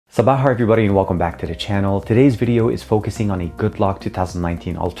Sabah everybody and welcome back to the channel. Today's video is focusing on a Goodlock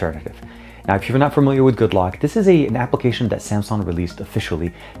 2019 alternative. Now, if you're not familiar with Goodlock, this is an application that Samsung released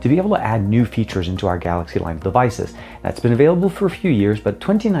officially to be able to add new features into our Galaxy line of devices. That's been available for a few years, but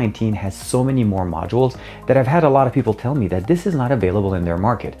 2019 has so many more modules that I've had a lot of people tell me that this is not available in their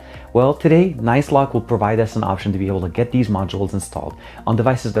market. Well, today, NiceLock will provide us an option to be able to get these modules installed on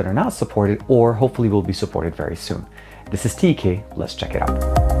devices that are not supported or hopefully will be supported very soon. This is TK, let's check it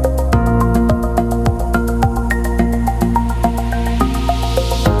out.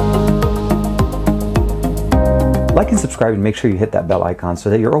 Like and subscribe and make sure you hit that bell icon so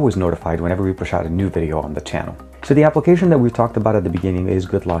that you're always notified whenever we push out a new video on the channel. So the application that we talked about at the beginning is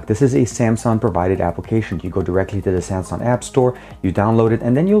Goodlock. This is a Samsung provided application. You go directly to the Samsung App Store, you download it,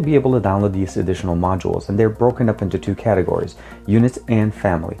 and then you'll be able to download these additional modules. And they're broken up into two categories, units and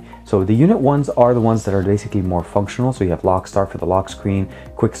family. So the unit ones are the ones that are basically more functional. So you have lock start for the lock screen,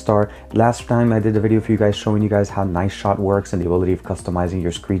 quick start. Last time I did a video for you guys showing you guys how Nice Shot works and the ability of customizing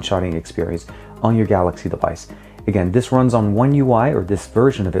your screenshotting experience on your Galaxy device. Again, this runs on one UI, or this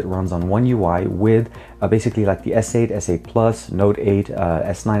version of it runs on one UI with basically like the S8, S8 Plus, Note 8,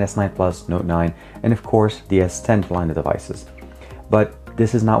 S9, S9 Plus, Note 9, and of course the S10 line of devices. But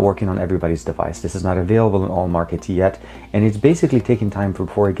this is not working on everybody's device. This is not available in all markets yet, and it's basically taking time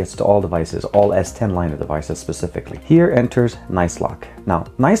before it gets to all devices, all S10 line of devices specifically. Here enters NiceLock. Now,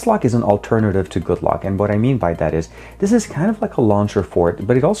 NiceLock is an alternative to Goodlock, and what I mean by that is this is kind of like a launcher for it,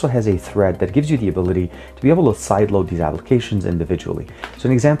 but it also has a thread that gives you the ability to be able to sideload these applications individually. So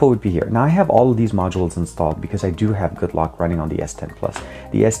an example would be here. Now I have all of these modules installed because I do have Goodlock running on the S10 Plus.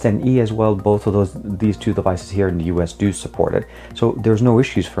 The S10e as well, both of these two devices here in the US do support it. So there's no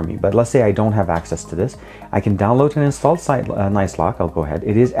issues for me, but let's say I don't have access to this. I can download and install NiceLock. I'll go ahead.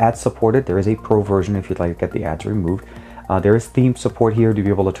 It is ad supported. There is a pro version if you'd like to get the ads removed. There is theme support here to be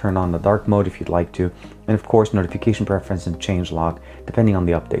able to turn on the dark mode if you'd like to, and of course notification preference and change lock depending on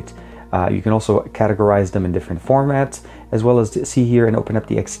the updates. You can also categorize them in different formats, as well as see here and open up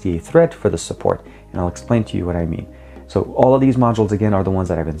the XDA thread for the support, and I'll explain to you what I mean. So all of these modules again are the ones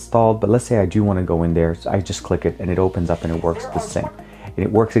that I've installed, but let's say I do want to go in there, so I just click it and it opens up and it works the same. And it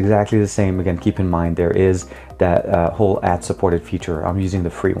works exactly the same. Again, keep in mind there is that whole ad supported feature. I'm using the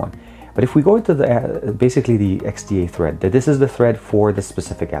free one. But if we go into the basically the XDA thread, that this is the thread for the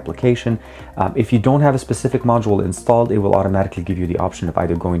specific application. If you don't have a specific module installed, it will automatically give you the option of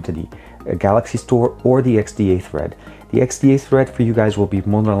either going to the Galaxy Store or the XDA thread. The XDA thread for you guys will be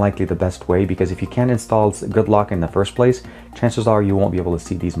more than likely the best way, because if you can't install Goodlock in the first place, chances are you won't be able to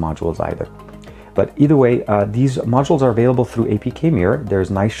see these modules either. But either way, these modules are available through apkmirror. There's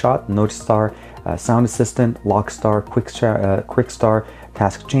Nice Shot, Note Star, Sound Assistant, Lock Star, Quick Star,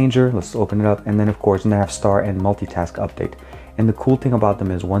 Task Changer. Let's open it up, and then of course Nav Star and Multitask Update. And the cool thing about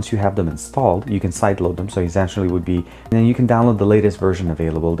them is once you have them installed, you can sideload them. So essentially would be, and then you can download the latest version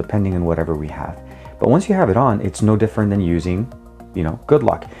available depending on whatever we have. But once you have it on, it's no different than using, you know,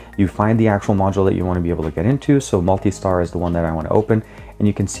 Goodlock. You find the actual module that you want to be able to get into. So Multi-Star is the one that I want to open, and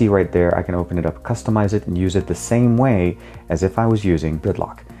you can see right there I can open it up, customize it, and use it the same way as if I was using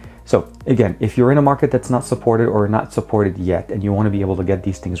Goodlock. So again, if you're in a market that's not supported or not supported yet, and you want to be able to get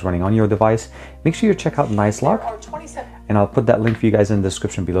these things running on your device, make sure you check out NiceLock, and I'll put that link for you guys in the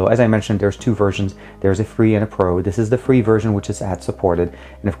description below. As I mentioned, there's two versions. There's a free and a pro. This is the free version, which is ad supported,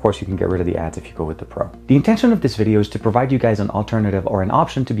 and of course you can get rid of the ads if you go with the pro. The intention of this video is to provide you guys an alternative or an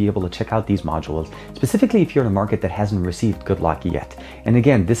option to be able to check out these modules, specifically if you're in a market that hasn't received Goodlock yet. And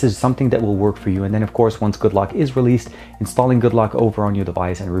again, this is something that will work for you. And then of course, once Goodlock is released, installing Goodlock over on your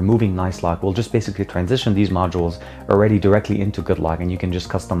device and removing NiceLock will just basically transition these modules already directly into Goodlock, and you can just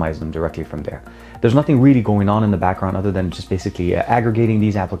customize them directly from there. There's nothing really going on in the background other than just basically aggregating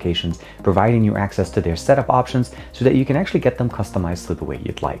these applications, providing you access to their setup options so that you can actually get them customized to the way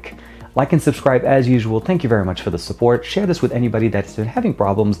you'd like. Like and subscribe as usual. Thank you very much for the support. Share this with anybody that's been having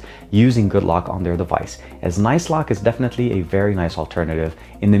problems using Goodlock on their device, as NiceLock is definitely a very nice alternative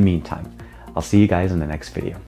in the meantime. I'll see you guys in the next video.